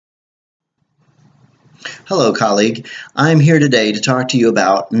Hello, colleague. I'm here today to talk to you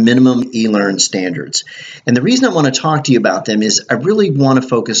about minimum ELearn standards. And the reason I want to talk to you about them is I really want to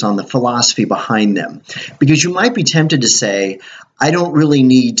focus on the philosophy behind them. Because you might be tempted to say, I don't really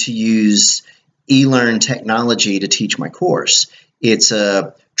need to use ELearn technology to teach my course. It's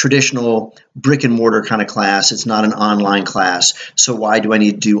a traditional brick and mortar kind of class. It's not an online class. So why do I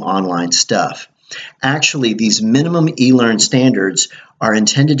need to do online stuff? Actually, these minimum ELearn standards are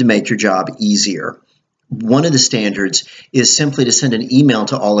intended to make your job easier. One of the standards is simply to send an email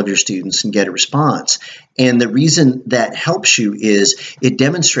to all of your students and get a response. And the reason that helps you is it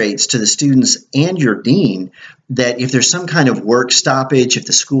demonstrates to the students and your dean that if there's some kind of work stoppage, if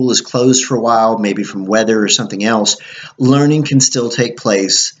the school is closed for a while, maybe from weather or something else, learning can still take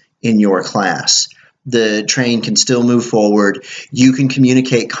place in your class. The train can still move forward. You can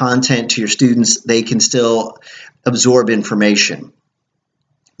communicate content to your students. They can still absorb information.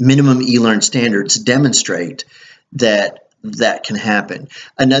 Minimum ELearn standards demonstrate that that can happen.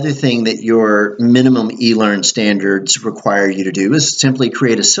 Another thing that your minimum ELearn standards require you to do is simply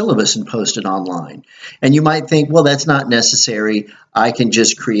create a syllabus and post it online. And you might think, well, that's not necessary. I can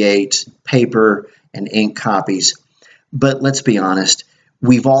just create paper and ink copies. But let's be honest,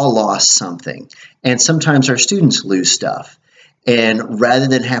 we've all lost something. And sometimes our students lose stuff. And rather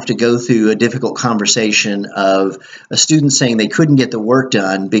than have to go through a difficult conversation of a student saying they couldn't get the work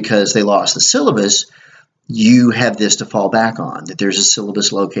done because they lost the syllabus, you have this to fall back on, that there's a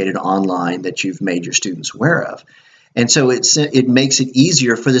syllabus located online that you've made your students aware of. And so it makes it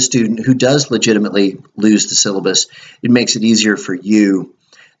easier for the student who does legitimately lose the syllabus. It makes it easier for you.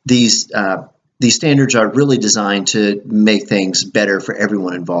 These standards are really designed to make things better for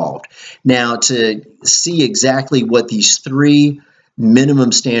everyone involved. Now, to see exactly what these three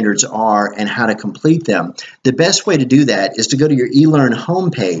minimum standards are and how to complete them, the best way to do that is to go to your ELearn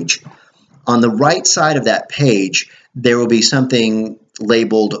homepage. On the right side of that page, there will be something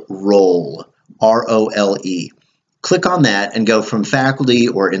labeled Role, R-O-L-E. Click on that and go from faculty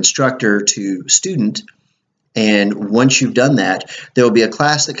or instructor to student. And once you've done that, there will be a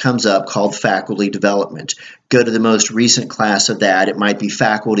class that comes up called Faculty Development. Go to the most recent class of that. It might be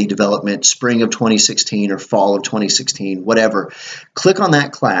Faculty Development, spring of 2016 or fall of 2016, whatever. Click on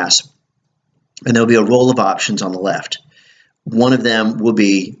that class, and there'll be a roll of options on the left. One of them will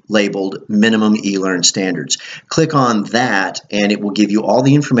be labeled Minimum ELearn Standards. Click on that, and it will give you all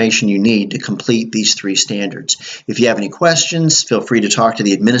the information you need to complete these three standards. If you have any questions, feel free to talk to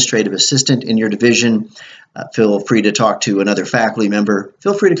the administrative assistant in your division. Feel free to talk to another faculty member.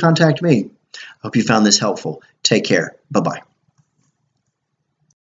 Feel free to contact me. Hope you found this helpful. Take care. Bye-bye.